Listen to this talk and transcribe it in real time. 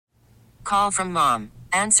Call from mom.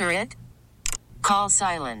 Answer it. Call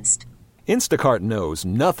silenced. Instacart knows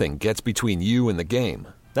nothing gets between you and the game.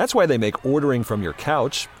 That's why they make ordering from your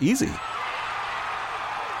couch easy.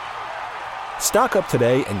 Stock up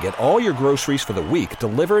today and get all your groceries for the week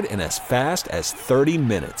delivered in as fast as 30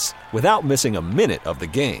 minutes without missing a minute of the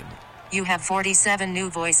game. You have 47 new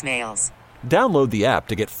voicemails. Download the app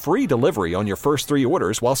to get free delivery on your first 3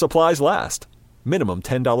 orders while supplies last. Minimum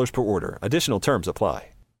 $10 per order. Additional terms apply.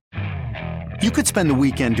 You could spend the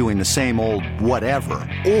weekend doing the same old whatever,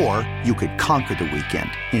 or you could conquer the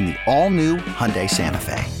weekend in the all-new Hyundai Santa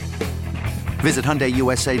Fe. Visit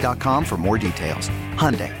HyundaiUSA.com for more details.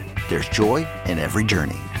 Hyundai, there's joy in every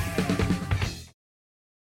journey.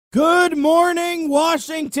 Good morning,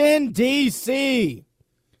 Washington, D.C.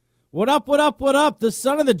 What up, what up, what up? The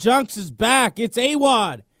son of the Junks is back. It's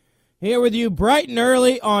Awadd here with you bright and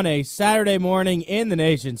early on a Saturday morning in the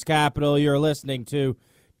nation's capital. You're listening to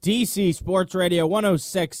DC Sports Radio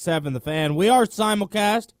 106.7 The Fan. We are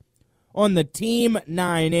simulcast on the Team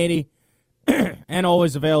 980 and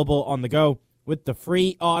always available on the go with the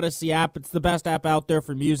free Odyssey app. It's the best app out there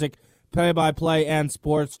for music, play-by-play, and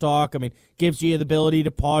sports talk. I mean, gives you the ability to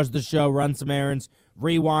pause the show, run some errands,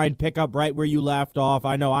 rewind, pick up right where you left off.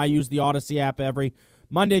 I know I use the Odyssey app every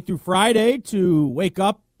Monday through Friday to wake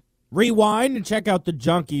up, rewind, and check out the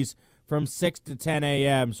Junkies from 6 to 10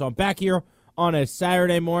 a.m. So I'm back here on a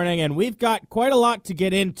Saturday morning, and we've got quite a lot to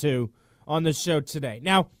get into on the show today.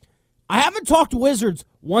 Now, I haven't talked Wizards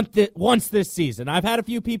once this season. I've had a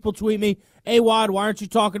few people tweet me, Awadd, why aren't you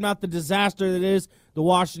talking about the disaster that is the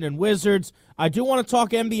Washington Wizards? I do want to talk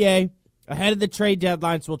NBA ahead of the trade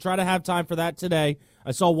deadline, so we'll try to have time for that today.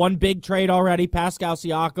 I saw one big trade already, Pascal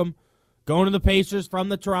Siakam going to the Pacers from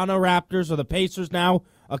the Toronto Raptors. Are the Pacers now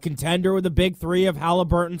a contender with the big three of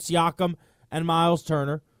Halliburton, Siakam, and Miles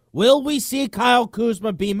Turner? Will we see Kyle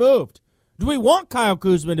Kuzma be moved? Do we want Kyle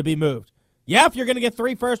Kuzma to be moved? Yeah, if you're going to get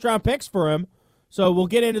 3 first-round picks for him. So we'll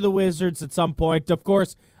get into the Wizards at some point. Of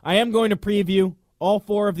course, I am going to preview all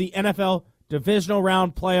 4 of the NFL divisional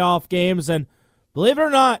round playoff games. And believe it or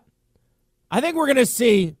not, I think we're going to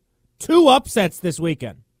see 2 upsets this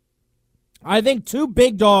weekend. I think 2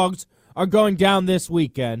 big dogs are going down this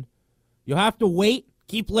weekend. You'll have to wait,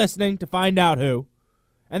 keep listening to find out who.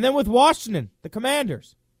 And then with Washington, the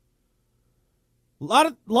Commanders. A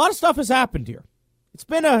lot of stuff has happened here. It's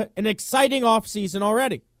been an exciting offseason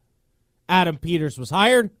already. Adam Peters was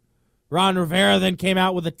hired. Ron Rivera then came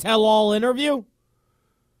out with a tell-all interview.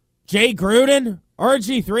 Jay Gruden,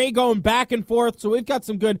 RG3 going back and forth. So we've got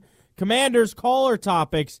some good Commanders caller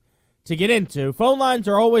topics to get into. Phone lines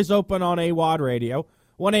are always open on Awadd Radio.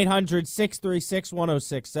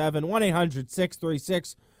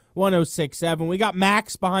 1-800-636-1067. 1-800-636-1067. We got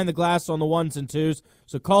Max behind the glass on the ones and twos.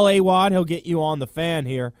 So call Awadd. He'll get you on the fan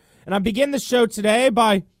here. And I begin the show today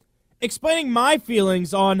by explaining my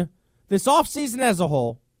feelings on this offseason as a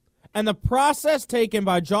whole and the process taken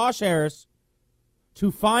by Josh Harris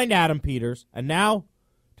to find Adam Peters and now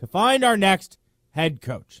to find our next head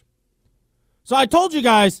coach. So I told you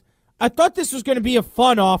guys, I thought this was going to be a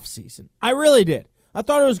fun offseason. I really did. I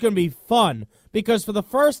thought it was going to be fun because for the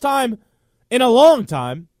first time in a long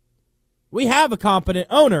time, we have a competent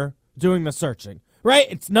owner doing the searching, right?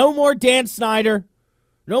 It's no more Dan Snyder,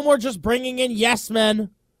 no more just bringing in yes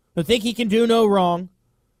men who think he can do no wrong.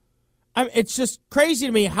 It's just crazy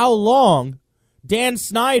to me how long Dan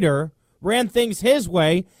Snyder ran things his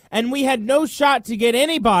way, and we had no shot to get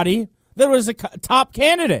anybody that was a top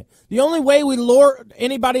candidate. The only way we lured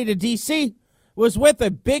anybody to D.C. was with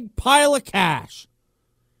a big pile of cash.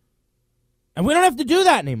 And we don't have to do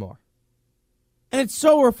that anymore. And it's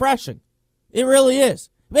so refreshing. It really is.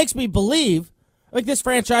 It makes me believe like this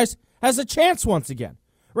franchise has a chance once again,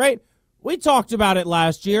 right? We talked about it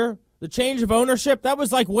last year. The change of ownership, that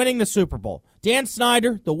was like winning the Super Bowl. Dan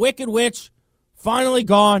Snyder, the Wicked Witch, finally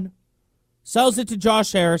gone. Sells it to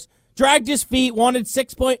Josh Harris. Dragged his feet, wanted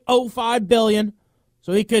 $6.05 billion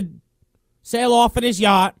so he could sail off in his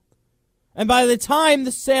yacht. And by the time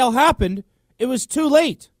the sale happened, it was too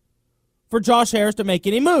late for Josh Harris to make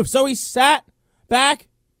any moves. So he sat back,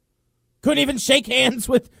 couldn't even shake hands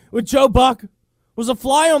with Joe Buck, was a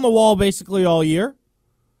fly on the wall basically all year,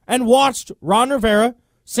 and watched Ron Rivera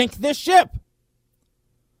sink this ship.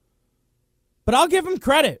 But I'll give him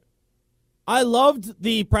credit. I loved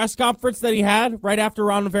the press conference that he had right after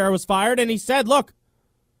Ron Rivera was fired, and he said, look,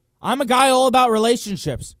 I'm a guy all about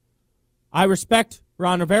relationships. I respect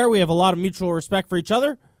Ron Rivera. We have a lot of mutual respect for each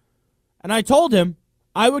other. And I told him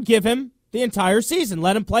I would give him the entire season,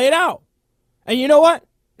 let him play it out. And you know what?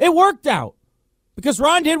 It worked out because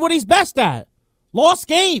Ron did what he's best at, lost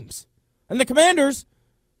games. And the Commanders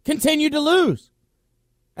continued to lose.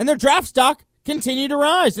 And their draft stock continued to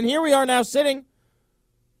rise. And here we are now sitting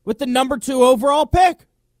with the number 2 overall pick.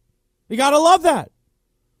 You got to love that.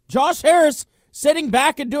 Josh Harris sitting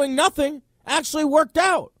back and doing nothing actually worked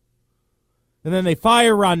out. And then they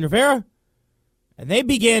fire Ron Rivera, and they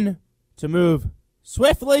begin to move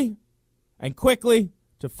swiftly and quickly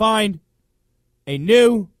to find a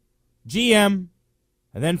new GM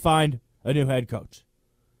and then find a new head coach.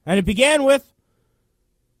 And it began with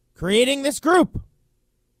creating this group.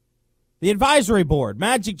 The advisory board,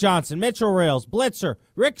 Magic Johnson, Mitchell Rales, Blitzer,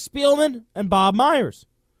 Rick Spielman, and Bob Myers.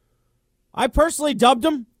 I personally dubbed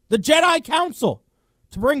them the Jedi Council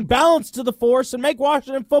to bring balance to the force and make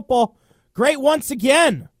Washington football great once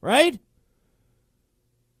again, right?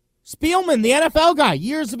 Spielman, the NFL guy,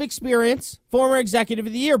 years of experience, former executive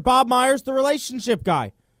of the year. Bob Myers, the relationship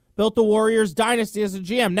guy, built the Warriors dynasty as a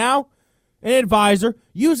GM. Now, an advisor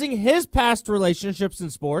using his past relationships in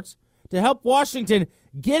sports to help Washington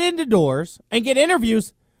get into doors and get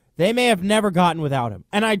interviews they may have never gotten without him.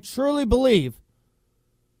 And I truly believe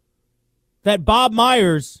that Bob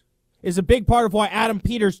Myers is a big part of why Adam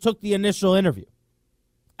Peters took the initial interview.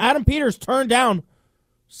 Adam Peters turned down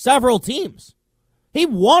several teams. He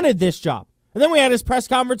wanted this job. And then we had his press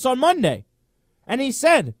conference on Monday. And he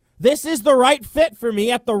said, this is the right fit for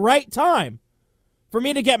me at the right time for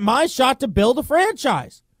me to get my shot to build a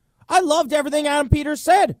franchise. I loved everything Adam Peters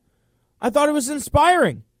said. I thought it was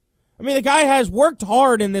inspiring. I mean, the guy has worked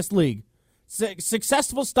hard in this league.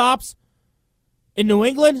 Successful stops in New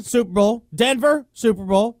England, Super Bowl, Denver, Super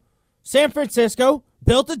Bowl, San Francisco,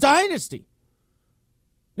 built a dynasty.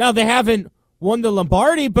 Now, they haven't won the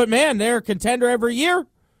Lombardi, but, man, they're a contender every year.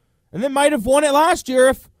 And they might have won it last year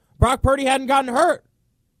if Brock Purdy hadn't gotten hurt.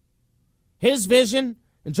 His vision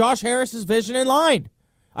and Josh Harris's vision in line.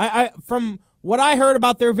 From what I heard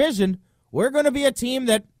about their vision, we're going to be a team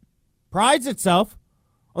that prides itself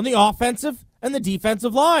on the offensive and the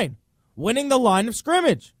defensive line, winning the line of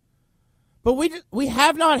scrimmage. But we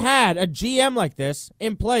have not had a GM like this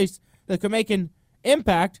in place that could make an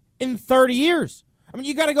impact in 30 years. I mean,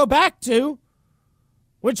 you got to go back to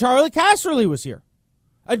when Charlie Casserly was here.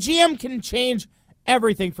 A GM can change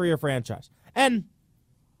everything for your franchise. And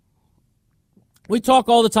we talk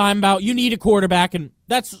all the time about you need a quarterback, and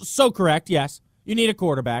that's so correct, yes. You need a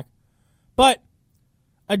quarterback. But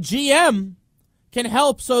a GM can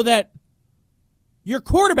help so that your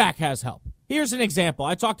quarterback has help. Here's an example.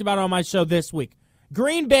 I talked about it on my show this week.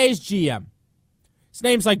 Green Bay's GM. His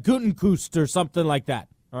name's like Gutenkust or something like that.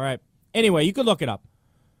 All right. Anyway, you can look it up.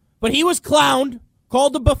 But he was clowned,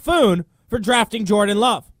 called a buffoon for drafting Jordan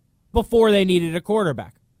Love before they needed a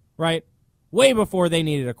quarterback, right? Way before they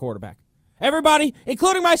needed a quarterback. Everybody,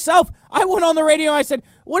 including myself, I went on the radio and I said,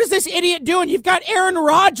 what is this idiot doing? You've got Aaron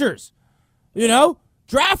Rodgers. You know,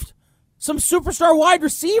 draft some superstar wide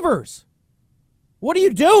receivers. What are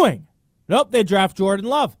you doing? Nope, they draft Jordan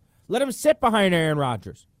Love. Let him sit behind Aaron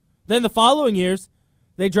Rodgers. Then the following years,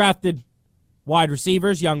 they drafted wide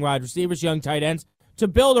receivers, young tight ends, to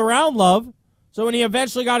build around Love. So when he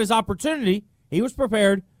eventually got his opportunity, he was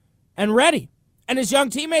prepared and ready. And his young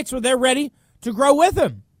teammates were there ready to grow with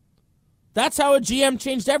him. That's how a GM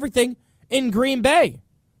changed everything in Green Bay.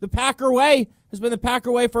 The Packer way has been the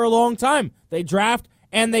Packer way for a long time. They draft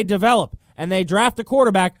and they develop. And they draft a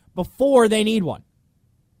quarterback before they need one.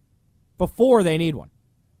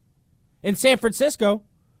 In San Francisco,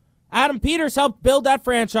 Adam Peters helped build that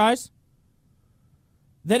franchise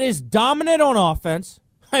that is dominant on offense.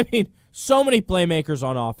 I mean, so many playmakers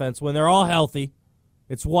on offense when they're all healthy.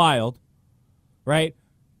 It's wild, right?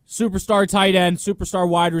 Superstar tight end, superstar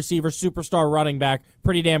wide receiver, superstar running back,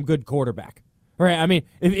 pretty damn good quarterback. Right? I mean,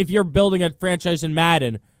 if you're building a franchise in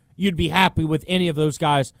Madden, you'd be happy with any of those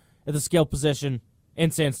guys at the skill position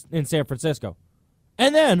in San Francisco.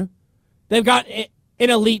 And then they've got an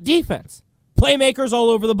elite defense. Playmakers all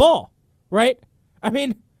over the ball, right? I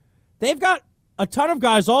mean, they've got a ton of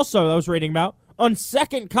guys also I was reading about on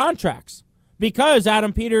second contracts because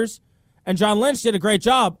Adam Peters and John Lynch did a great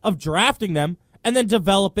job of drafting them and then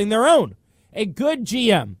developing their own. A good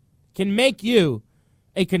GM can make you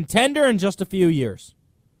a contender in just a few years.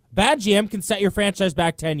 Bad GM can set your franchise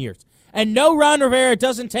back 10 years. And no, Ron Rivera, it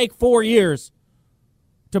doesn't take 4 years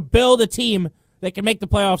to build a team that can make the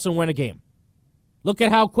playoffs and win a game. Look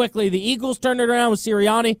at how quickly the Eagles turned it around with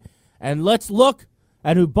Sirianni, and let's look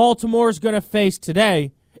at who Baltimore is going to face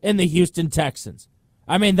today in the Houston Texans.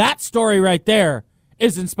 I mean, that story right there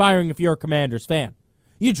is inspiring if you're a Commanders fan.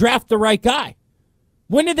 You draft the right guy.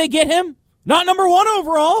 When did they get him? Not number 1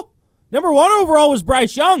 overall. Number 1 overall was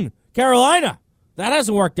Bryce Young, Carolina. That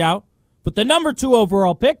hasn't worked out. But the number 2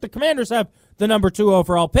 overall pick, the Commanders have the number 2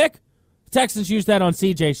 overall pick. The Texans used that on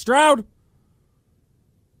C.J. Stroud.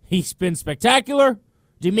 He's been spectacular.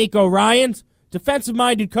 D'Amico Ryans,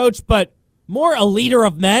 defensive-minded coach, but more a leader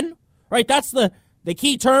of men, right? That's the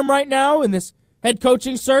key term right now in this head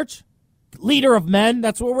coaching search. Leader of men,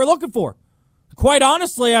 that's what we're looking for. Quite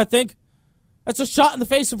honestly, I think that's a shot in the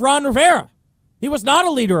face of Ron Rivera. He was not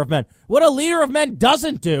a leader of men. What a leader of men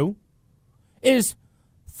doesn't do is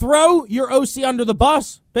throw your OC under the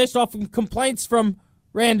bus based off of complaints from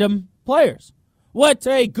random players. What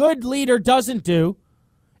a good leader doesn't do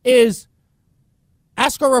is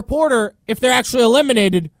ask a reporter if they're actually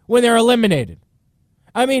eliminated when they're eliminated.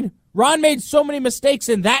 I mean, Ron made so many mistakes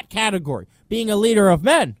in that category, being a leader of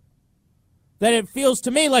men, that it feels to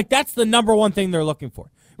me like that's the number one thing they're looking for.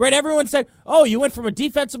 Right? Everyone said, oh, you went from a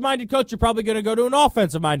defensive-minded coach, you're probably going to go to an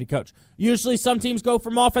offensive-minded coach. Usually some teams go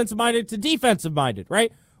from offensive-minded to defensive-minded,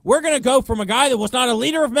 right? We're going to go from a guy that was not a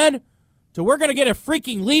leader of men to we're going to get a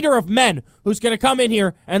freaking leader of men who's going to come in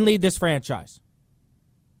here and lead this franchise.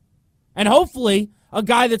 And hopefully a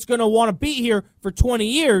guy that's going to want to be here for 20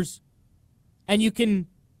 years, and you can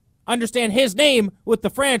understand his name with the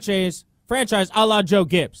franchise a la Joe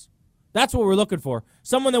Gibbs. That's what we're looking for.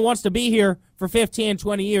 Someone that wants to be here for 15,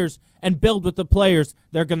 20 years and build with the players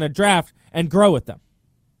they're going to draft and grow with them.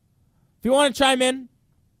 If you want to chime in,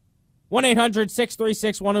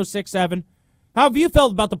 1-800-636-1067. How have you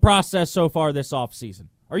felt about the process so far this offseason?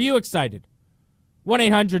 Are you excited?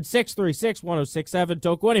 1-800-636-1067.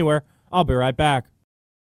 Don't go anywhere. I'll be right back.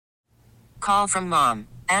 Call from mom.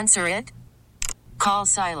 Answer it. Call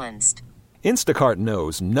silenced. Instacart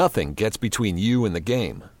knows nothing gets between you and the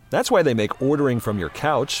game. That's why they make ordering from your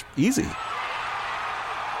couch easy.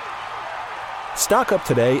 Stock up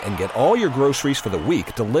today and get all your groceries for the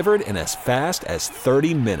week delivered in as fast as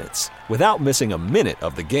 30 minutes without missing a minute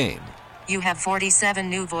of the game. You have 47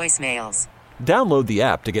 new voicemails. Download the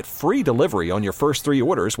app to get free delivery on your first 3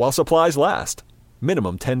 orders while supplies last.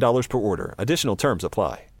 Minimum $10 per order. Additional terms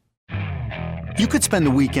apply. You could spend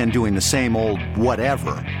the weekend doing the same old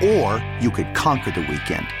whatever, or you could conquer the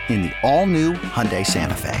weekend in the all-new Hyundai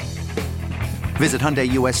Santa Fe. Visit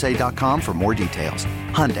HyundaiUSA.com for more details.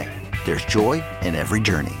 Hyundai, there's joy in every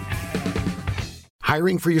journey.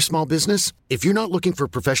 Hiring for your small business? If you're not looking for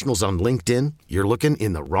professionals on LinkedIn, you're looking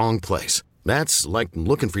in the wrong place. That's like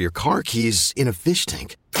looking for your car keys in a fish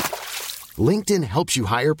tank. LinkedIn helps you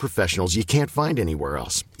hire professionals you can't find anywhere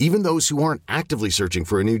else, even those who aren't actively searching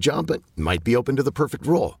for a new job but might be open to the perfect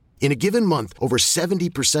role. In a given month, over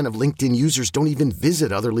 70% of LinkedIn users don't even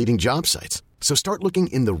visit other leading job sites. So start looking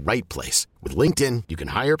in the right place. With LinkedIn, you can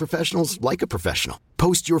hire professionals like a professional.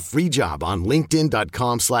 Post your free job on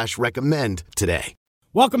linkedin.com/recommend today.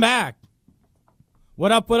 Welcome back.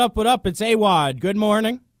 What up, what up, what up? It's Awadd. Good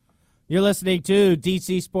morning. You're listening to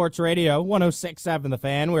DC Sports Radio, 106.7 The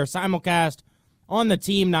Fan. We're simulcast on the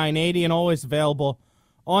Team 980 and always available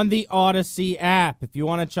on the Odyssey app. If you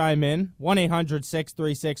want to chime in,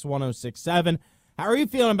 1-800-636-1067. How are you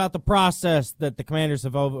feeling about the process that the Commanders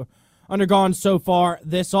have undergone so far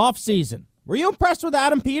this offseason? Were you impressed with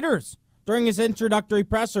Adam Peters during his introductory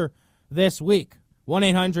presser this week?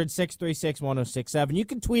 1-800-636-1067. You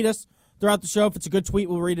can tweet us throughout the show. If it's a good tweet,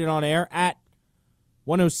 we'll read it on air at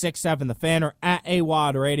 106.7 The Fan or at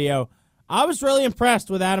Awadd Radio. I was really impressed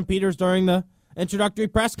with Adam Peters during the introductory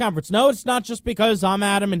press conference. No, it's not just because I'm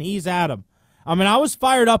Adam and he's Adam. I mean, I was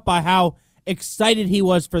fired up by how excited he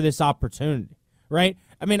was for this opportunity, right?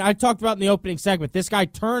 I mean, I talked about in the opening segment, this guy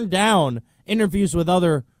turned down interviews with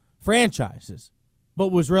other franchises,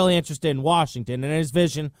 but was really interested in Washington, and his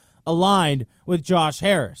vision aligned with Josh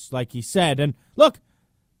Harris, like he said. And look,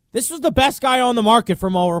 this was the best guy on the market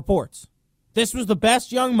from all reports. This was the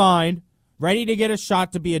best young mind ready to get a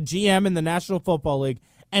shot to be a GM in the National Football League,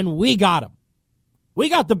 and we got him. We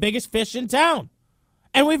got the biggest fish in town,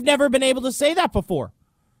 and we've never been able to say that before.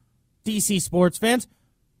 DC sports fans,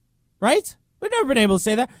 right? We've never been able to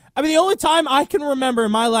say that. I mean, the only time I can remember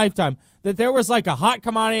in my lifetime that there was like a hot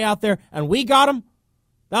commodity out there and we got him,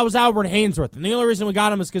 that was Albert Haynesworth. And the only reason we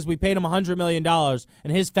got him is because we paid him $100 million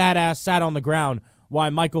and his fat ass sat on the ground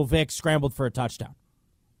while Michael Vick scrambled for a touchdown.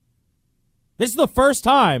 This is the first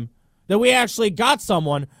time that we actually got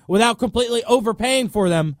someone without completely overpaying for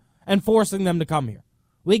them and forcing them to come here.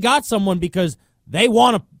 We got someone because they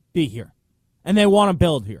want to be here and they want to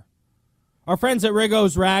build here. Our friends at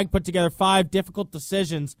Rigo's Rag put together 5 difficult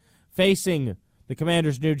decisions facing the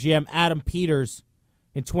Commanders' new GM, Adam Peters,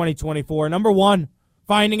 in 2024. Number 1,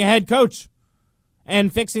 finding a head coach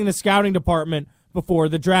and fixing the scouting department before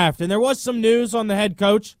the draft. And there was some news on the head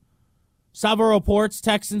coach. Several reports,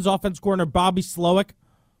 Texans offense coordinator Bobby Slowick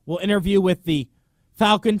will interview with the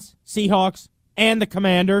Falcons, Seahawks, and the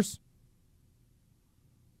Commanders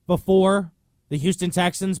before the Houston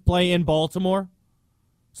Texans play in Baltimore.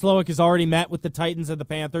 Slowick has already met with the Titans and the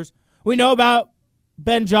Panthers. We know about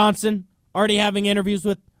Ben Johnson already having interviews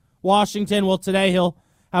with Washington. Well, today he'll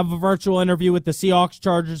have a virtual interview with the Seahawks,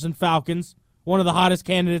 Chargers, and Falcons, one of the hottest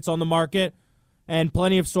candidates on the market, and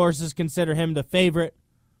plenty of sources consider him the favorite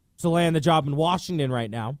to land the job in Washington right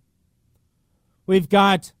now. We've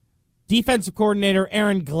got defensive coordinator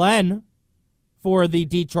Aaron Glenn for the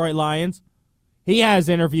Detroit Lions. He has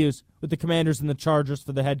interviews with the Commanders and the Chargers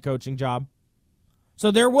for the head coaching job. So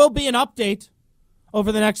there will be an update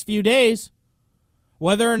over the next few days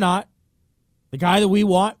whether or not the guy that we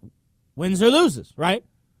want wins or loses, right?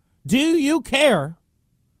 Do you care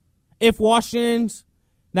if Washington's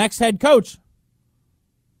next head coach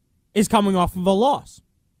is coming off of a loss?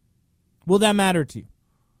 Will that matter to you?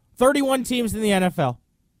 31 teams in the NFL.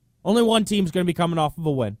 Only one team's going to be coming off of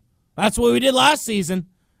a win. That's what we did last season,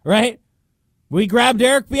 right? We grabbed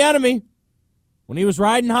Eric Bieniemy when he was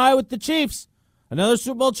riding high with the Chiefs. Another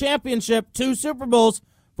Super Bowl championship, 2 Super Bowls,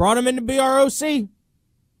 brought him into BROC.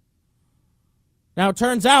 Now, it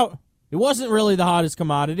turns out he wasn't really the hottest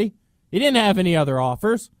commodity. He didn't have any other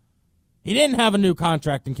offers. He didn't have a new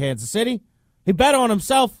contract in Kansas City. He bet on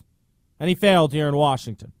himself, and he failed here in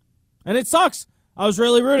Washington. And it sucks. I was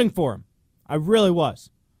really rooting for him. I really was.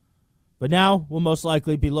 But now we'll most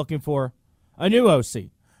likely be looking for a new OC.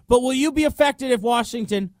 But will you be affected if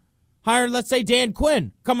Washington hired, let's say, Dan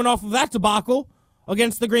Quinn, coming off of that debacle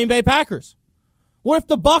against the Green Bay Packers? What if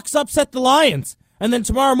the Bucs upset the Lions, and then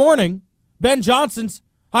tomorrow morning, Ben Johnson's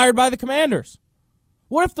hired by the Commanders?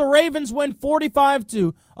 What if the Ravens win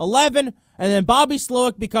 45-11, and then Bobby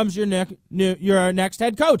Slowick becomes your next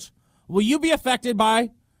head coach? Will you be affected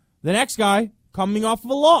by the next guy coming off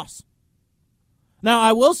of a loss? Now,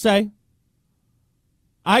 I will say,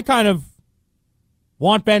 I kind of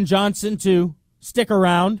want Ben Johnson to stick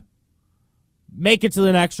around, make it to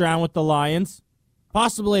the next round with the Lions,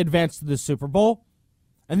 possibly advance to the Super Bowl,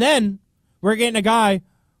 and then we're getting a guy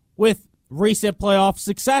with recent playoff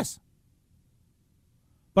success.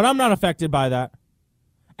 But I'm not affected by that.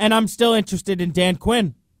 And I'm still interested in Dan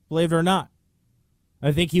Quinn, believe it or not.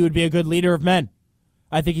 I think he would be a good leader of men.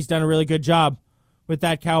 I think he's done a really good job with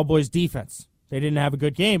that Cowboys defense. They didn't have a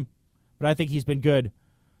good game, but I think he's been good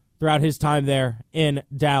throughout his time there in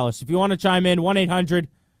Dallas. If you want to chime in,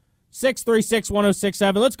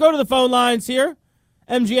 1-800-636-1067. Let's go to the phone lines here.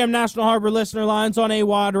 MGM National Harbor listener lines on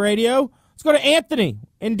Awadd Radio. Let's go to Anthony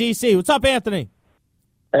in D.C. What's up, Anthony?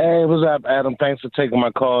 Hey, what's up, Adam? Thanks for taking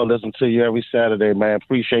my call. Listen to you every Saturday, man.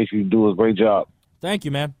 Appreciate you. Do a great job. Thank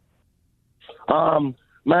you, man.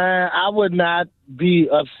 Man, I would not be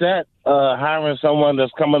upset hiring someone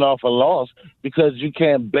that's coming off a loss because you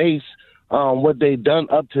can't base what they've done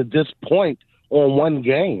up to this point on one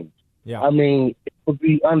game. Yeah. I mean, it would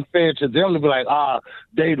be unfair to them to be like,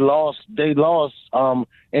 they lost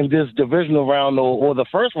in this divisional round or the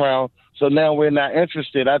first round, so now we're not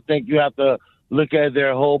interested. I think you have to look at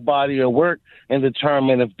their whole body of work and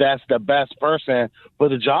determine if that's the best person for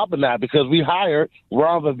the job or not, because we hired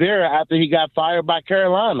Ron Rivera after he got fired by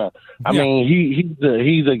Carolina. I mean,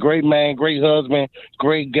 he's a great man, great husband,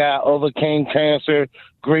 great guy, overcame cancer,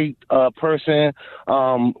 great person,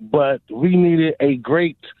 but we needed a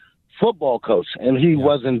great football coach, and he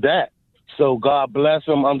wasn't that. So God bless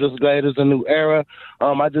him. I'm just glad it's a new era.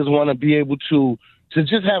 I just want to be able to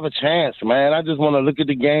just have a chance, man. I just want to look at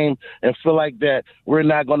the game and feel like that we're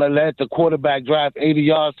not going to let the quarterback drive 80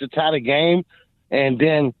 yards to tie the game and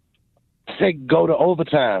then go to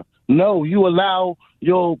overtime. No, you allow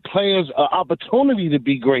your players an opportunity to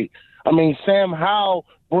be great. I mean, Sam Howell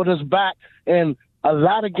brought us back in a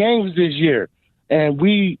lot of games this year, and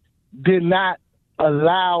we did not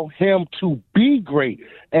allow him to be great.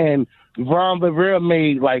 And Ron Rivera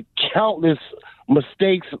made, like, countless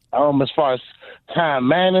mistakes as far as time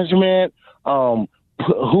management, who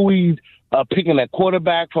he picking a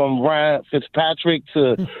quarterback from Ryan Fitzpatrick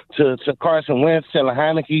to Carson Wentz, telling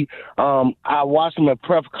Heineke. I watched him at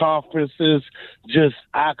press conferences just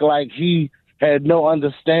act like he had no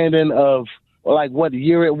understanding of like what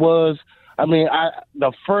year it was. I mean,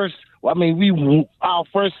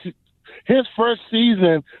 his first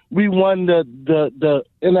season, we won the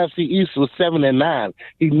NFC East was 7-9.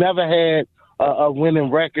 He never had a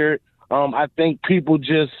winning record. I think people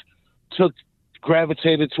just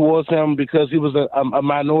gravitated towards him because he was a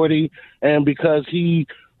minority and because he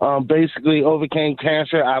basically overcame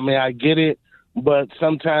cancer. I mean, I get it, but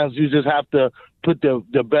sometimes you just have to put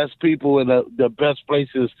the best people in the best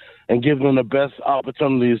places and give them the best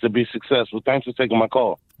opportunities to be successful. Thanks for taking my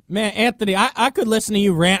call. Man, Anthony, I could listen to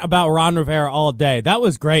you rant about Ron Rivera all day. That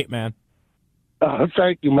was great, man.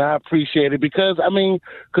 Thank you, man. I appreciate it because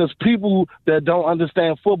people that don't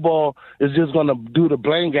understand football is just going to do the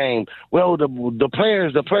blame game. Well, the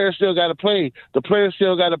players still got to play. The players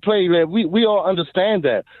still got to play. We all understand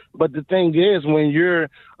that. But the thing is, when you're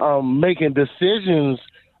making decisions,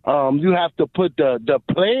 you have to put the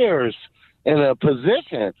players in a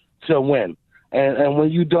position to win. And when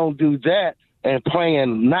you don't do that and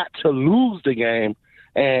playing not to lose the game,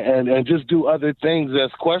 and just do other things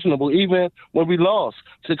that's questionable, even when we lost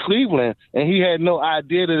to Cleveland, and he had no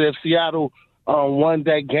idea that if Seattle won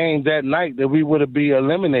that game that night, that we would have been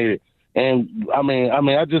eliminated. And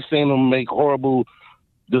I just seen him make horrible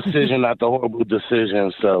decision after horrible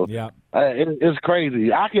decision. So yeah, it's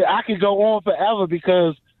crazy. I could go on forever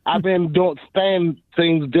because I've been saying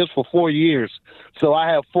things this for 4 years. So I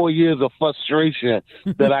have 4 years of frustration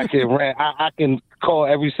that I can rant. I can call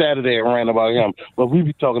every Saturday and rant about him. But we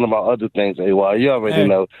be talking about other things, AWOD. You already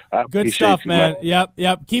know. Good stuff, man.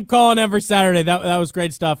 Yep. Keep calling every Saturday. That was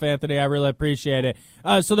great stuff, Anthony. I really appreciate it.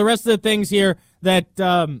 So the rest of the things here that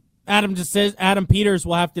Adam just says, Adam Peters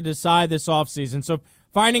will have to decide this offseason. So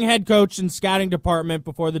finding head coach and scouting department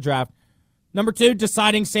before the draft. Number 2,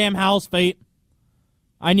 deciding Sam Howell's fate.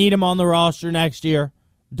 I need him on the roster next year.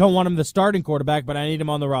 Don't want him the starting quarterback, but I need him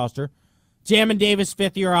on the roster. Jamin Davis,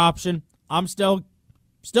 5th-year option. I'm still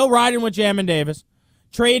riding with Jamin Davis.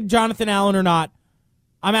 Trade Jonathan Allen or not.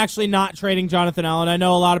 I'm actually not trading Jonathan Allen. I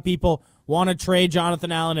know a lot of people want to trade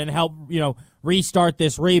Jonathan Allen and help, restart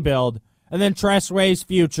this rebuild. And then Tressway's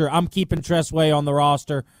future. I'm keeping Tressway on the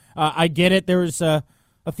roster. I get it. There was a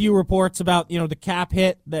few reports about, the cap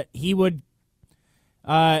hit that he would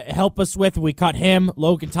help us with. We cut him,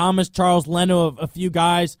 Logan Thomas, Charles Leno, a few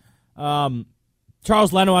guys.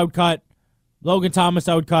 Charles Leno I would cut. Logan Thomas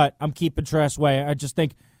I would cut. I'm keeping Tressway. I just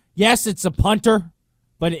think, yes, it's a punter,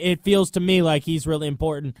 but it feels to me like he's really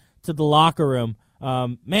important to the locker room.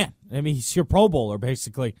 He's your Pro Bowler,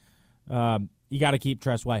 basically. You got to keep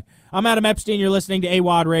Tressway. I'm Adam Epstein. You're listening to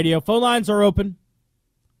Awadd Radio. Phone lines are open.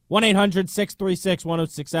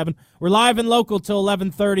 1-800-636-1067. We're live and local till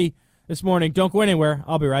 11:30 this morning. Don't go anywhere.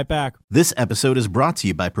 I'll be right back. This episode is brought to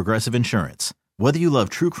you by Progressive Insurance. Whether you love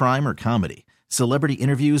true crime or comedy, celebrity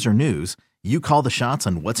interviews or news, you call the shots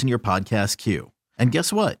on what's in your podcast queue. And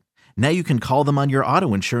guess what? Now you can call them on your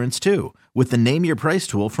auto insurance too with the Name Your Price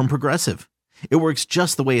tool from Progressive. It works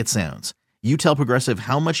just the way it sounds. You tell Progressive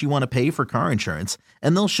how much you want to pay for car insurance,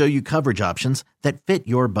 and they'll show you coverage options that fit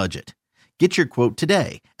your budget. Get your quote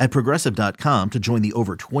today at Progressive.com to join the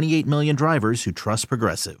over 28 million drivers who trust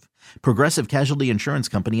Progressive. Progressive Casualty Insurance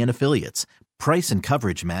Company and Affiliates. Price and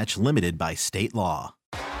coverage match limited by state law.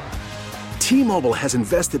 T-Mobile has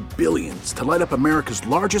invested billions to light up America's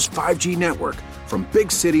largest 5G network, from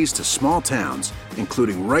big cities to small towns,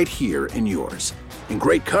 including right here in yours. And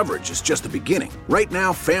great coverage is just the beginning. Right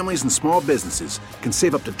now, families and small businesses can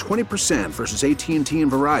save up to 20% versus AT&T and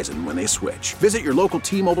Verizon when they switch. Visit your local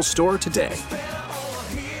T-Mobile store today.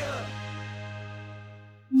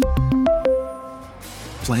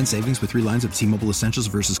 Plan savings with 3 lines of T-Mobile Essentials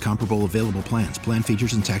versus comparable available plans. Plan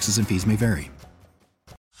features and taxes and fees may vary.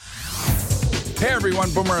 Hey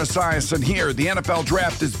everyone, Boomer Esiason here. The NFL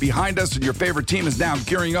Draft is behind us and your favorite team is now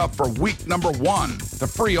gearing up for week number 1.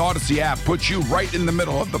 The free Odyssey app puts you right in the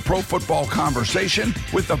middle of the pro football conversation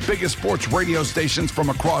with the biggest sports radio stations from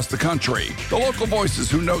across the country. The local voices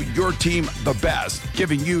who know your team the best,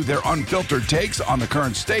 giving you their unfiltered takes on the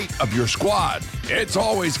current state of your squad. It's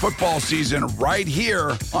always football season right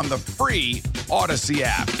here on the free Odyssey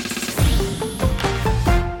app.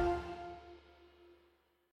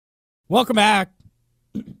 Welcome back.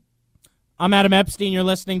 I'm Adam Epstein. You're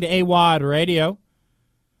listening to Awadd Radio.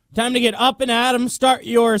 Time to get up and Adam. Start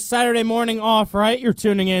your Saturday morning off right. You're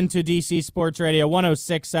tuning in to DC Sports Radio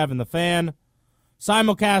 106.7 The Fan.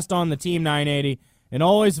 Simulcast on the Team 980 and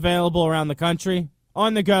always available around the country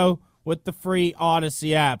on the go with the free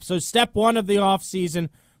Odyssey app. So step 1 of the offseason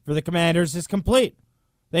for the Commanders is complete.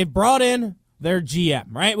 They've brought in their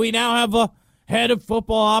GM, right? We now have a head of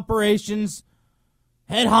football operations,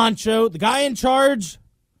 head honcho. The guy in charge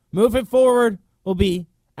moving forward will be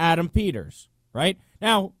Adam Peters, right?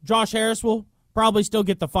 Now, Josh Harris will probably still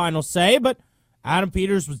get the final say, but Adam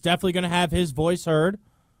Peters was definitely going to have his voice heard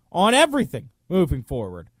on everything moving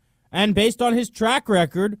forward. And based on his track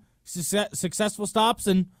record, successful stops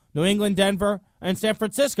in New England, Denver, and San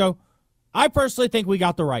Francisco, I personally think we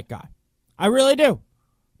got the right guy. I really do.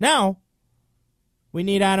 Now, we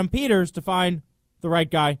need Adam Peters to find the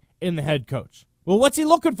right guy in the head coach. Well, what's he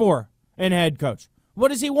looking for in a head coach? What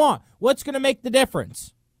does he want? What's going to make the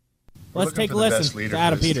difference? Let's take a listen to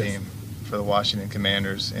Adam Peters. Team for the Washington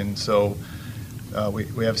Commanders, and so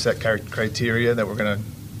we have set criteria that we're going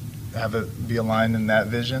to have it be aligned in that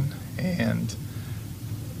vision, and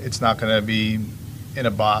it's not going to be in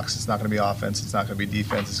a box. It's not going to be offense. It's not going to be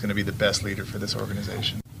defense. It's going to be the best leader for this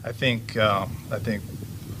organization. I think in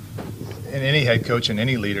any head coach and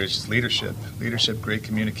any leader, it's just leadership. Leadership, great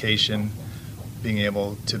communication, being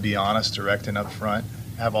able to be honest, direct, and upfront,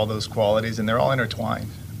 have all those qualities, and they're all intertwined.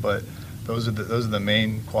 But those are the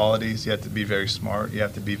main qualities. You have to be very smart. You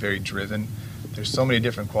have to be very driven. There's so many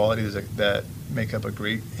different qualities that make up a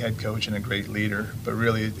great head coach and a great leader. But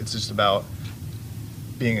really, it's just about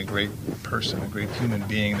being a great person, a great human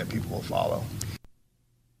being that people will follow.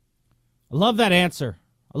 I love that answer.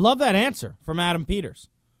 I love that answer from Adam Peters,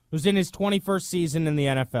 who's in his 21st season in the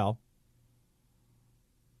NFL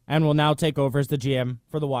and will now take over as the GM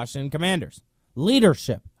for the Washington Commanders.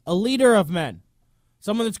 Leadership, a leader of men,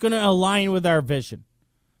 someone that's going to align with our vision.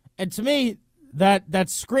 And to me, that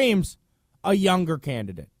screams a younger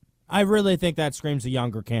candidate. I really think that screams a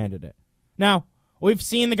younger candidate. Now, we've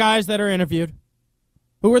seen the guys that are interviewed.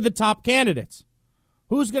 Who are the top candidates?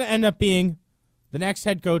 Who's going to end up being the next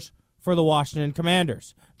head coach for the Washington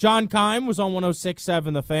Commanders? John Keim was on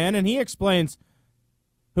 106.7 The Fan, and he explains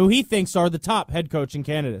who he thinks are the top head coaching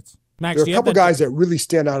candidates. Max, there are a couple guys that really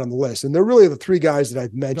stand out on the list, and they're really the three guys that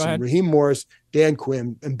I've mentioned: Raheem Morris, Dan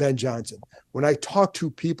Quinn, and Ben Johnson. When I talk to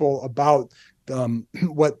people about who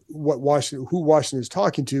Washington is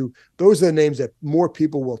talking to, those are the names that more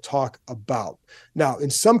people will talk about. Now, in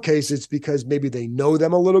some cases, it's because maybe they know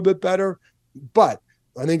them a little bit better, but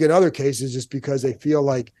I think in other cases, it's because they feel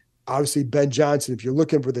like, obviously, Ben Johnson, if you're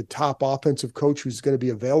looking for the top offensive coach who's going to be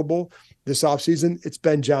available this offseason, it's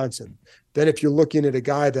Ben Johnson. Then if you're looking at a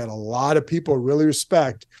guy that a lot of people really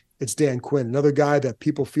respect, it's Dan Quinn. Another guy that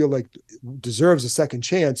people feel like deserves a second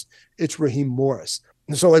chance, it's Raheem Morris.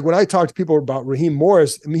 And so, like, when I talk to people about Raheem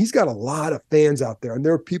Morris, I mean, he's got a lot of fans out there. And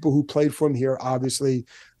there are people who played for him here, obviously,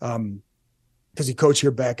 because he coached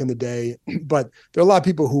here back in the day. But there are a lot of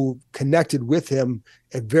people who connected with him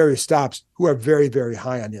at various stops who are very, very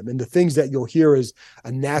high on him. And the things that you'll hear is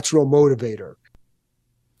a natural motivator.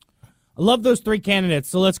 I love those three candidates,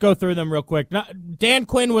 so let's go through them real quick. Dan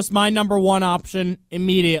Quinn was my number one option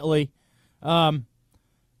immediately. I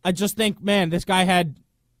just think, man, this guy had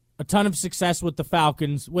a ton of success with the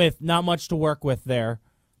Falcons with not much to work with there.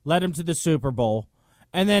 Led him to the Super Bowl.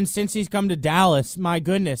 And then since he's come to Dallas, my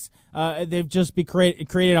goodness, they've just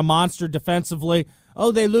created a monster defensively.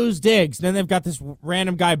 Oh, they lose Diggs. Then they've got this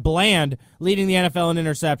random guy, Bland, leading the NFL in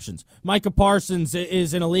interceptions. Micah Parsons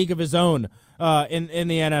is in a league of his own in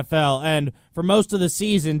the NFL. And for most of the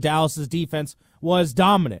season, Dallas's defense was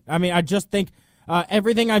dominant. I mean, I just think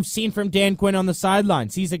everything I've seen from Dan Quinn on the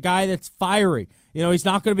sidelines, he's a guy that's fiery. You know, he's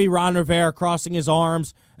not going to be Ron Rivera crossing his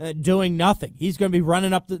arms, doing nothing. He's going to be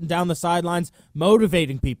running up and down the sidelines,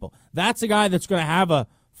 motivating people. That's a guy that's going to have a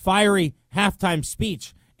fiery halftime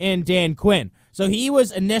speech in Dan Quinn. So he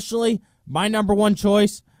was initially my number one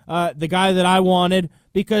choice, the guy that I wanted,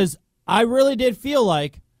 because I really did feel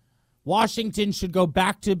like Washington should go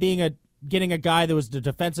back to getting a guy that was the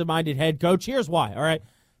defensive-minded head coach. Here's why, all right?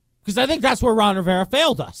 Because I think that's where Ron Rivera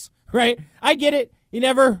failed us, right? I get it. He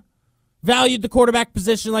never valued the quarterback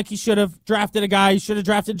position like he should have. Drafted a guy. He should have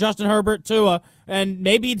drafted Justin Herbert, Tua, and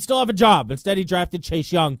maybe he'd still have a job. Instead, he drafted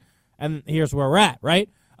Chase Young, and here's where we're at, right?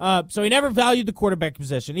 So he never valued the quarterback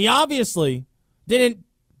position. He obviously didn't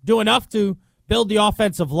do enough to build the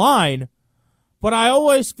offensive line, but I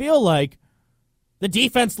always feel like the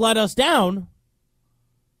defense let us down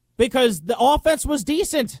because the offense was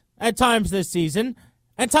decent at times this season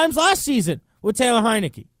and times last season with Taylor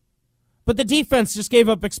Heineke. But the defense just gave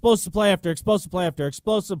up explosive play after explosive play after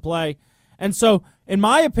explosive play. And so, in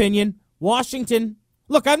my opinion, Washington,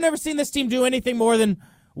 look, I've never seen this team do anything more than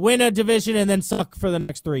win a division and then suck for the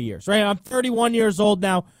next 3 years, right? I'm 31 years old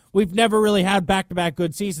now. We've never really had back-to-back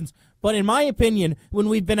good seasons. But in my opinion, when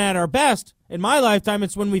we've been at our best, in my lifetime,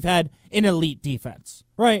 it's when we've had an elite defense,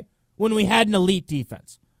 right? When we had an elite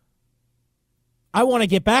defense. I want to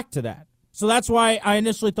get back to that. So that's why I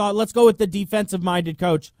initially thought, let's go with the defensive-minded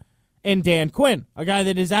coach in Dan Quinn, a guy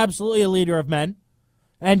that is absolutely a leader of men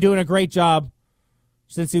and doing a great job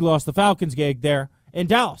since he lost the Falcons gig there in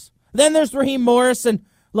Dallas. Then there's Raheem Morris, and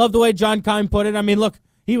love the way John Keim put it. I mean, look,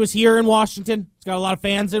 he was here in Washington. He's got a lot of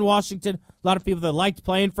fans in Washington, a lot of people that liked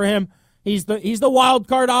playing for him. He's the wild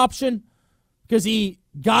card option because he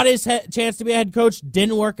got his chance to be a head coach,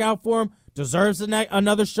 didn't work out for him, deserves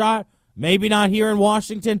another shot. Maybe not here in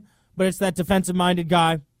Washington, but it's that defensive-minded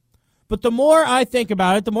guy. But the more I think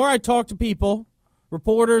about it, the more I talk to people,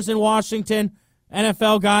 reporters in Washington,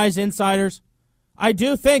 NFL guys, insiders, I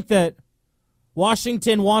do think that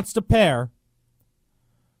Washington wants to pair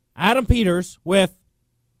Adam Peters with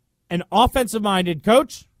an offensive-minded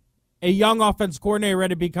coach, a young offensive coordinator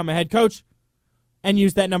ready to become a head coach, and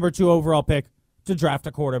use that number 2 overall pick to draft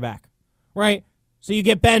a quarterback, right? So you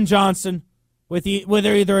get Ben Johnson with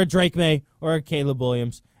either a Drake May or a Caleb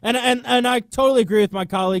Williams. And I totally agree with my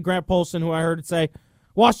colleague Grant Polson, who I heard say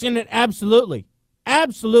Washington absolutely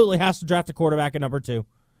has to draft a quarterback at number 2.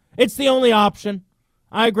 It's the only option.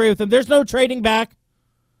 I agree with him. There's no trading back.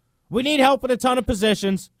 We need help in a ton of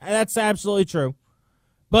positions. That's absolutely true.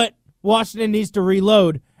 But Washington needs to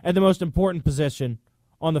reload at the most important position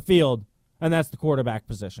on the field, and that's the quarterback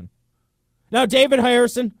position. Now, David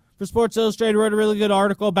Harrison for Sports Illustrated wrote a really good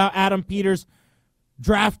article about Adam Peters'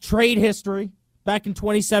 draft trade history back in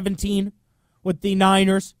 2017 with the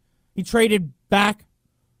Niners. He traded back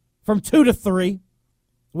from 2 to 3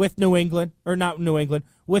 with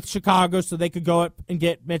with Chicago so they could go up and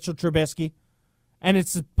get Mitchell Trubisky. And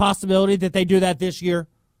it's a possibility that they do that this year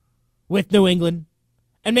with New England.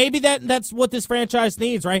 And maybe that's what this franchise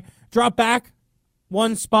needs, right? Drop back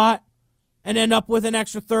one spot and end up with an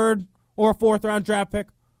extra 3rd or a 4th-round draft pick,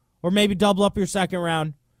 or maybe double up your 2nd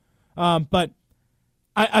round. But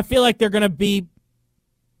I feel like they're going to be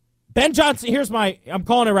Ben Johnson. I'm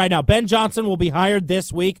calling it right now. Ben Johnson will be hired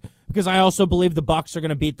this week because I also believe the Bucs are going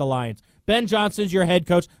to beat the Lions. Ben Johnson's your head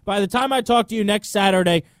coach. By the time I talk to you next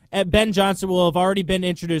Saturday, Ben Johnson will have already been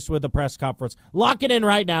introduced with a press conference. Lock it in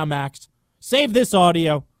right now, Max. Save this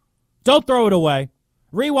audio. Don't throw it away.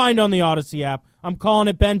 Rewind on the Odyssey app. I'm calling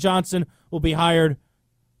it. Ben Johnson will be hired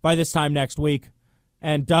by this time next week.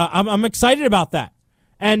 And I'm excited about that.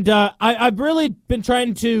 And I've really been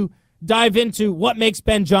trying to dive into what makes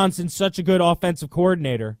Ben Johnson such a good offensive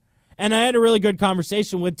coordinator. And I had a really good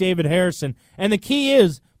conversation with David Harrison. And the key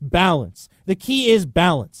is balance. The key is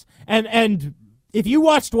balance. And if you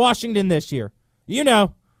watched Washington this year, you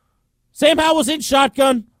know Sam Howell was in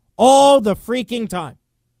shotgun all the freaking time.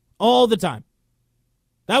 All the time.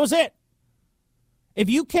 That was it. If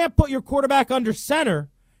you can't put your quarterback under center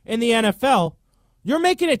in the NFL, you're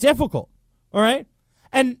making it difficult, all right?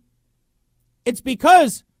 And it's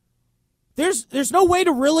because there's no way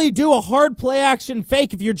to really do a hard play-action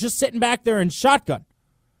fake if you're just sitting back there in shotgun.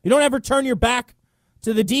 You don't ever turn your back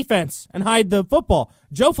to the defense and hide the football.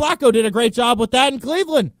 Joe Flacco did a great job with that in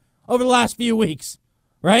Cleveland over the last few weeks,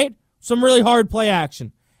 right? Some really hard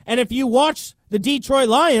play-action. And if you watch the Detroit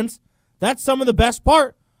Lions, that's some of the best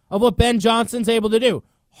part of what Ben Johnson's able to do.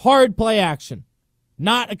 Hard play-action,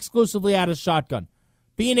 not exclusively out of shotgun.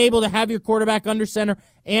 Being able to have your quarterback under center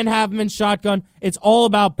and have him in shotgun, it's all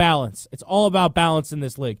about balance. It's all about balance in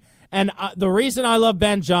this league. And the reason I love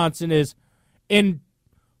Ben Johnson is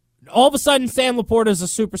all of a sudden Sam Laporta is a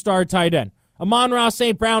superstar tight end. Amon-Ra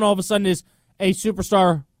St. Brown all of a sudden is a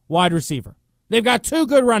superstar wide receiver. They've got 2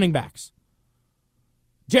 good running backs.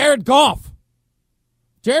 Jared Goff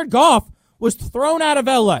was thrown out of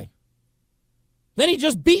L.A. Then he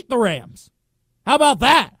just beat the Rams. How about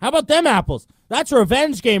that? How about them apples? That's a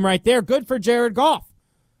revenge game right there. Good for Jared Goff.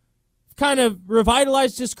 Kind of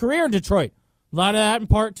revitalized his career in Detroit. A lot of that in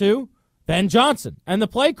part to Ben Johnson and the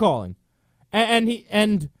play calling.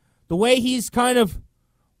 And the way he's kind of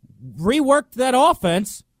reworked that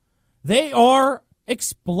offense, they are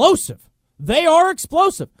explosive. They are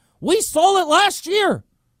explosive. We saw it last year.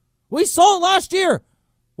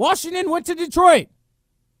 Washington went to Detroit.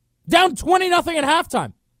 Down 20-0 at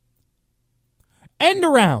halftime. End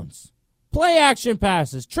arounds, play action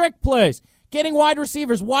passes, trick plays, getting wide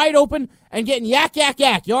receivers wide open and getting yak,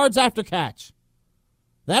 yards after catch.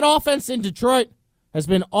 That offense in Detroit has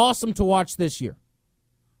been awesome to watch this year.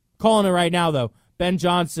 Calling it right now, though, Ben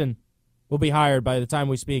Johnson will be hired by the time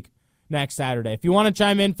we speak next Saturday. If you want to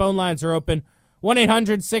chime in, phone lines are open.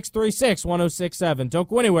 1-800-636-1067. Don't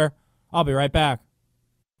go anywhere. I'll be right back.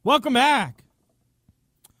 Welcome back.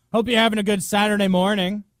 Hope you're having a good Saturday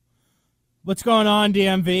morning. What's going on,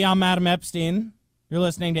 DMV? I'm Adam Epstein. You're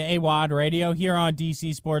listening to Awadd Radio here on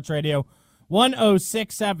DC Sports Radio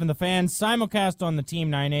 106.7 The Fan, simulcast on the Team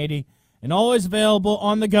 980, and always available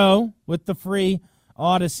on the go with the free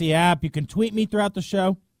Odyssey app. You can tweet me throughout the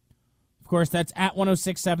show. Of course, that's at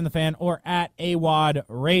 106.7 The Fan or at Awadd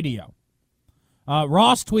Radio.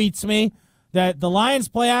 Ross tweets me that the Lions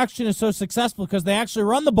play action is so successful because they actually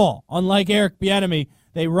run the ball. Unlike Eric Bieniemy,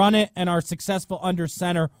 they run it and are successful under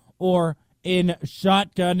center or in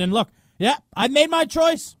shotgun. And look, yeah, I made my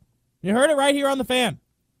choice. You heard it right here on the Fan.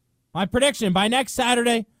 My prediction, by next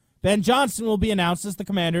Saturday, Ben Johnson will be announced as the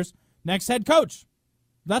Commanders' next head coach.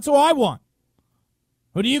 That's who I want.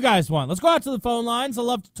 Who do you guys want? Let's go out to the phone lines. I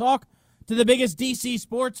love to talk. to the biggest DC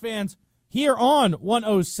sports fans here on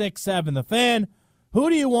 106.7 The Fan. Who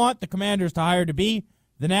do you want the Commanders to hire to be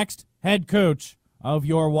the next head coach of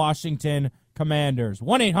your Washington Commanders?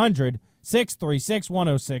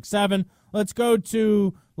 1-800-636-1067. Let's go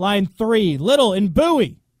to line 3. Little in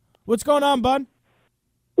Bowie. What's going on, bud?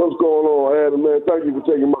 What's going on, Adam, man? Thank you for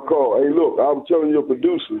taking my call. Hey, look, I was telling your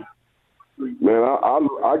producer, man,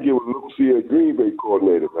 I give a look see a Green Bay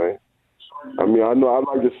coordinator, man. I mean, I know I'd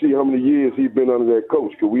like to see how many years he's been under that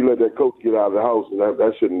coach, because we let that coach get out of the house, and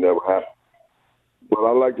that should never happen. But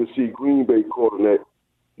I like to see Green Bay coordinator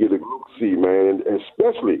get a look see, man, and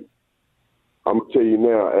especially, I'm going to tell you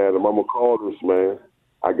now, Adam, I'm going to call this, man.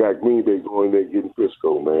 I got Green Bay going there getting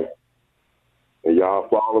Frisco, man. And y'all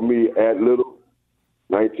follow me at Little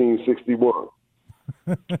 1961.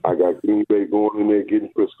 I got Green Bay going in there getting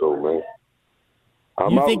Frisco, man.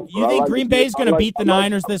 You think Green Bay's going to beat the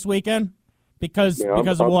Niners this weekend? Because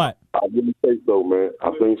of what? I really think so, man.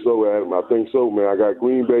 I think so, Adam. I think so, man. I got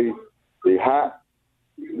Green Bay. They hot,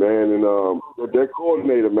 man, and that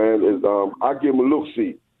coordinator, man, is I give him a look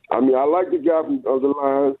see. I mean, I like the guy from the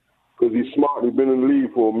line because he's smart. He's been in the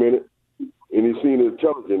league for a minute, and he's seen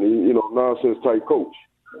intelligent, nonsense type coach.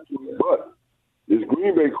 But this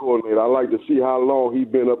Green Bay coordinator, I like to see how long he's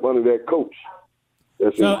been up under that coach.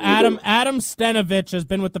 So Adam Stenovich has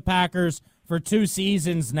been with the Packers for 2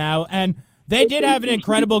 seasons now, and they did have an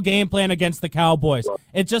incredible game plan against the Cowboys.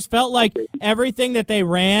 It just felt like everything that they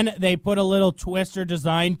ran, they put a little twist or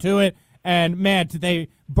design to it, and, man, they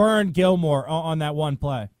burned Gilmore on that one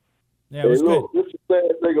play. Yeah, it was good. This is the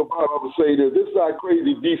sad thing about it. I'm going to say this. This is how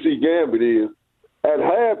crazy DC Gambit is. At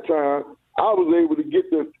halftime, I was able to get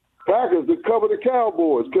the Packers to cover the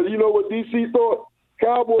Cowboys because you know what DC thought?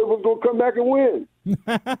 Cowboys was going to come back and win.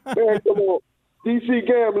 Man, come on. DC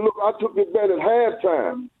Gambit, look, I took it bet at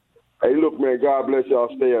halftime. Hey, look, man, God bless y'all.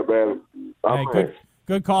 Stay up, Adam. Hey,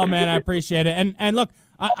 good call, man. I appreciate it. And look,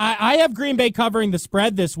 I have Green Bay covering the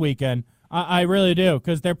spread this weekend. I really do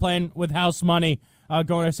because they're playing with house money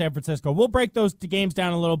going to San Francisco. We'll break those games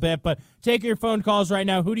down a little bit, but take your phone calls right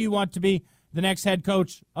now. Who do you want to be the next head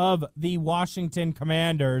coach of the Washington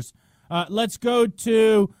Commanders? Let's go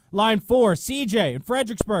to line 4, CJ in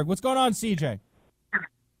Fredericksburg. What's going on, CJ?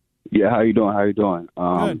 Yeah, how you doing?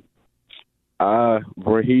 Good.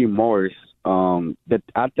 Raheem Morris. That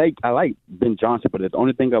I think I like Ben Johnson, but the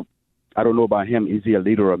only thing I don't know about him is he a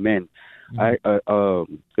leader of men.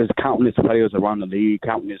 There's countless players around the league,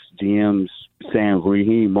 countless GMs saying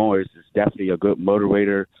Raheem Morris is definitely a good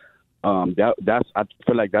motivator. I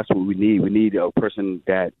feel like that's what we need. We need a person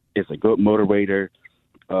that is a good motivator.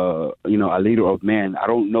 A leader of men. I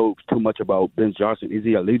don't know too much about Ben Johnson. Is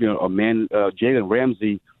he a leader of men? Jalen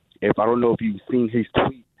Ramsey, I don't know if you've seen his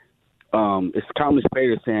tweet. It's countless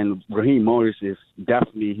players saying Raheem Morris is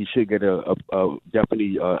definitely, he should get a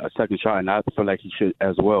second shot, and I feel like he should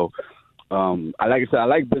as well. I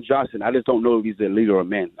like Ben Johnson. I just don't know if he's a leader of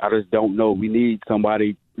men. I just don't know. We need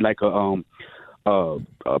somebody like a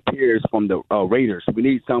Pierce from the Raiders. We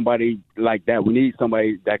need somebody like that. We need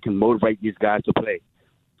somebody that can motivate these guys to play.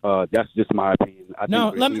 That's just my opinion.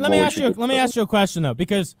 Let me ask you a question though,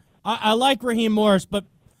 because I like Raheem Morris, but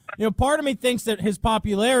part of me thinks that his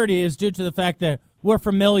popularity is due to the fact that we're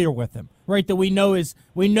familiar with him, right? That we know his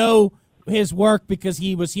work because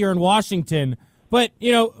he was here in Washington. But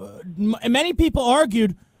many people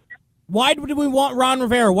argued, why did we want Ron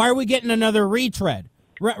Rivera? Why are we getting another retread?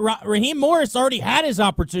 Raheem Morris already had his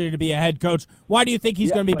opportunity to be a head coach. Why do you think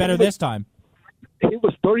he's going to be better this time? He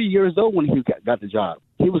was 30 years old when he got the job.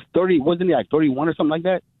 He was 30, wasn't he, like 31 or something like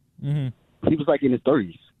that? Mm-hmm. He was like in his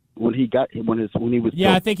 30s when he was.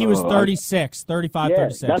 Yeah, I think he was 36, 35,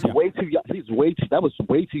 36. That's way too young. That was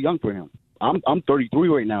way too young for him. I'm 33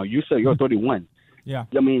 right now. You said you're 31. Yeah.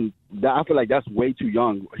 I mean, I feel like that's way too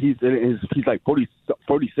young. He's like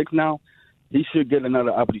 46 now. He should get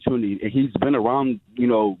another opportunity. He's been around,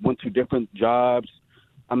 went to different jobs.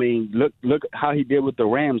 I mean, look how he did with the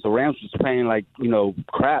Rams. The Rams was playing like,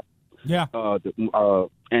 crap. Yeah.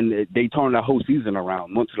 And they turned the whole season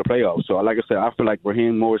around, went to the playoffs. So, like I said, I feel like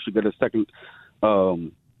Raheem Morris should get a second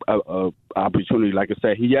opportunity. Like I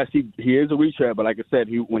said, he is a retread, but like I said,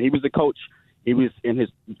 when he was a coach, he was in his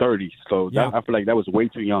 30s. So I feel like that was way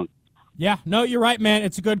too young. Yeah, no, you're right, man.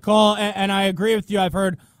 It's a good call, and I agree with you. I've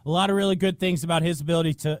heard a lot of really good things about his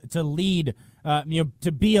ability to lead,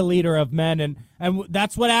 to be a leader of men, and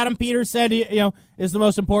that's what Adam Peters said. Is the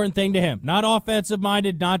most important thing to him. Not offensive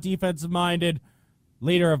minded, not defensive minded,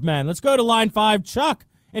 leader of men. Let's go to line 5, Chuck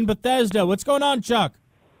in Bethesda. What's going on, Chuck?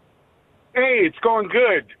 Hey, it's going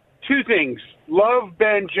good. 2 things. Love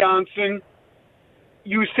Ben Johnson.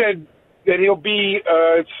 You said that he'll be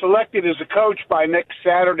selected as a coach by next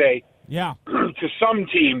Saturday. Yeah. To some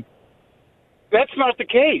team. That's not the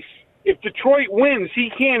case. If Detroit wins,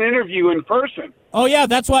 he can't interview in person. Oh yeah,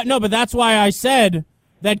 that's why. No, but that's why I said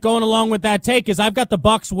that. Going along with that take is I've got the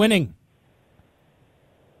Bucs winning.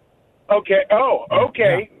 Okay. Oh,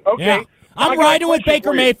 okay. Yeah. Okay. Yeah. I'm riding with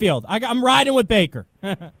Baker Mayfield. I'm riding with Baker.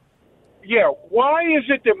 Yeah. Why is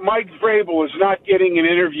it that Mike Vrabel is not getting an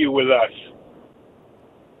interview with us?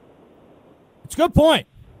 It's a good point.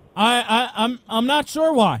 I'm not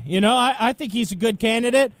sure why. You know, I think he's a good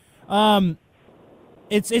candidate.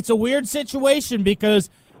 It's a weird situation because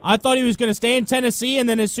I thought he was going to stay in Tennessee, and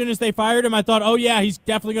then as soon as they fired him, I thought, oh yeah, he's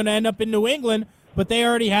definitely going to end up in New England. But they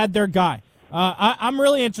already had their guy. I'm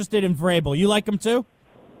really interested in Vrabel. You like him too?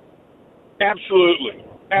 Absolutely.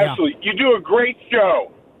 Absolutely. Yeah. You do a great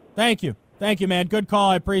show. Thank you, man. Good call.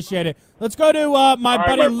 I appreciate it. Let's go to my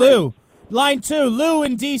buddy Lou. Line 2, Lou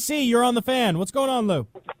in D.C. You're on the Fan. What's going on, Lou?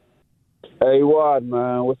 Hey, Wadd,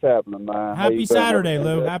 man. What's happening, man? Happy Saturday,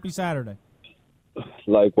 Lou. Happy Saturday.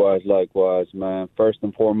 Likewise, man. First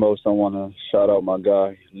and foremost, I want to shout out my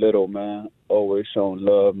guy, Little, man. Always showing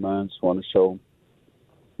love, man. Just want to show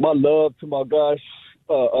my love to my guy,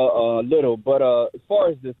 Little. But as far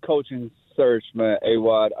as this coaching search, man,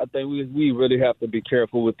 Awadd, I think we really have to be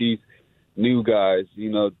careful with these new guys, you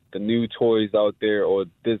know, the new toys out there, or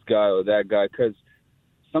this guy or that guy, because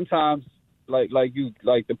sometimes, like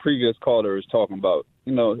the previous caller is talking about,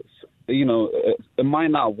 it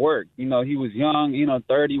might not work. You know, he was young,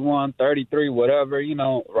 31, 33, whatever,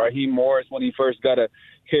 Raheem Morris when he first got a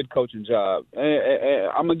head coaching job.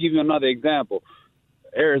 I'm going to give you another example.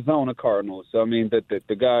 Arizona Cardinals. I mean, the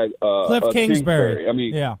guy Cliff Kingsbury. I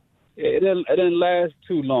mean, yeah. It didn't last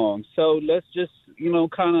too long. So let's just,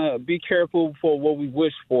 kind of be careful for what we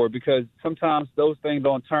wish for, because sometimes those things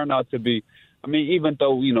don't turn out to be. I mean, even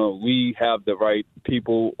though, we have the right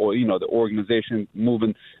people, or, the organization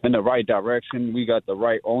moving in the right direction, we got the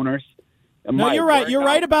right owners. No, you're right. You're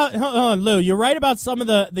right about, hold on, Lou, you're right about some of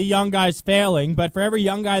the young guys failing, but for every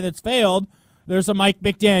young guy that's failed, there's a Mike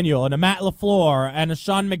McDaniel and a Matt LaFleur and a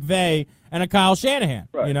Sean McVay and a Kyle Shanahan,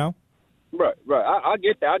 Right. Right. I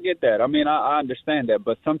get that. I mean, I understand that.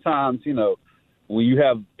 But sometimes, when you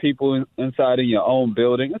have people inside of your own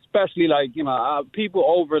building, especially like, people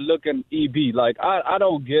overlooking EB, like I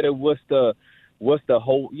don't get it. What's the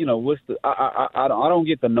whole, I don't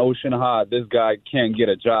get the notion how this guy can't get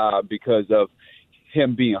a job because of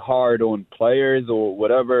him being hard on players or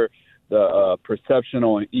whatever the perception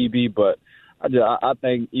on EB. But I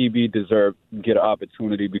think EB deserved to get an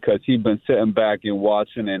opportunity because he's been sitting back and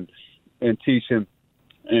watching and teaching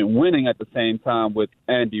and winning at the same time with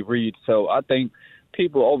Andy Reid. So I think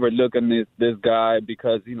people overlooking this guy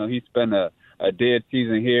because, he spent a dead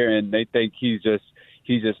season here and they think he's just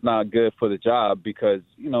not good for the job because,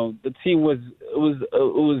 the team was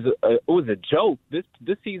a joke. This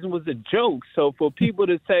season was a joke. So for people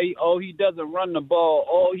to say, oh, he doesn't run the ball,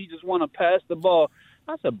 oh, he just want to pass the ball,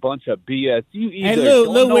 that's a bunch of BS. Hey,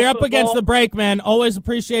 Lou, we're up against the break, man. Always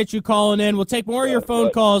appreciate you calling in. We'll take more of your phone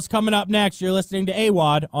calls coming up next. You're listening to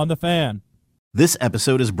Awadd on The Fan. This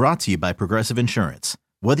episode is brought to you by Progressive Insurance.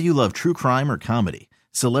 Whether you love true crime or comedy,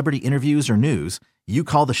 celebrity interviews or news, you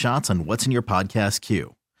call the shots on what's in your podcast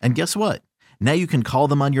queue. And guess what? Now you can call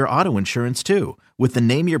them on your auto insurance, too, with the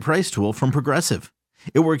Name Your Price tool from Progressive.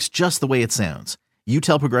 It works just the way it sounds. You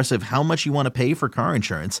tell Progressive how much you want to pay for car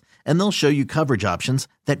insurance, and they'll show you coverage options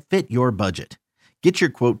that fit your budget. Get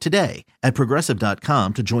your quote today at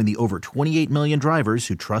Progressive.com to join the over 28 million drivers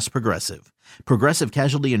who trust Progressive. Progressive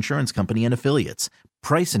Casualty Insurance Company and Affiliates.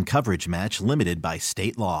 Price and coverage match limited by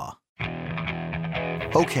state law.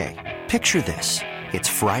 Okay, picture this. It's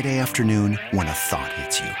Friday afternoon when a thought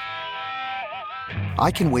hits you.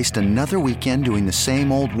 I can waste another weekend doing the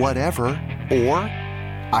same old whatever, or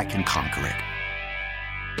I can conquer it.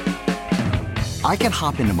 I can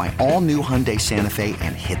hop into my all-new Hyundai Santa Fe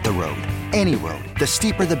and hit the road. Any road. The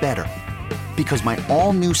steeper, the better. Because my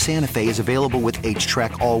all-new Santa Fe is available with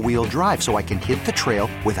H-Track all-wheel drive, so I can hit the trail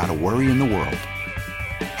without a worry in the world.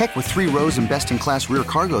 Heck, with 3 rows and best-in-class rear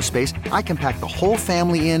cargo space, I can pack the whole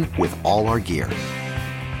family in with all our gear.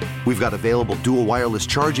 We've got available dual wireless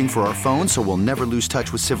charging for our phones, so we'll never lose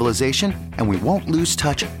touch with civilization, and we won't lose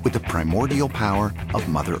touch with the primordial power of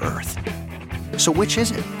Mother Earth. So which is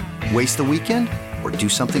it? Waste the weekend or do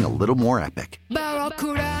something a little more epic?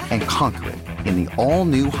 And conquer it in the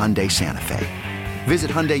all-new Hyundai Santa Fe.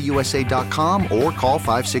 Visit HyundaiUSA.com or call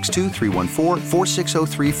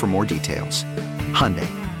 562-314-4603 for more details. Hyundai,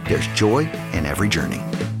 there's joy in every journey.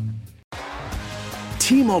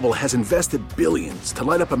 T-Mobile has invested billions to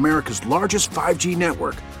light up America's largest 5G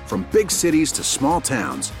network, from big cities to small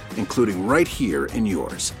towns, including right here in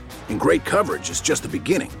yours. And great coverage is just the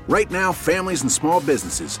beginning. Right now, families and small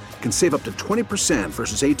businesses can save up to 20%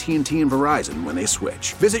 versus AT&T and Verizon when they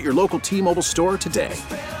switch. Visit your local T-Mobile store today.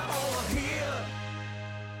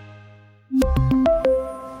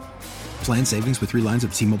 Plan savings with 3 lines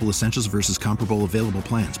of T-Mobile Essentials versus comparable available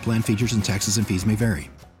plans. Plan features and taxes and fees may vary.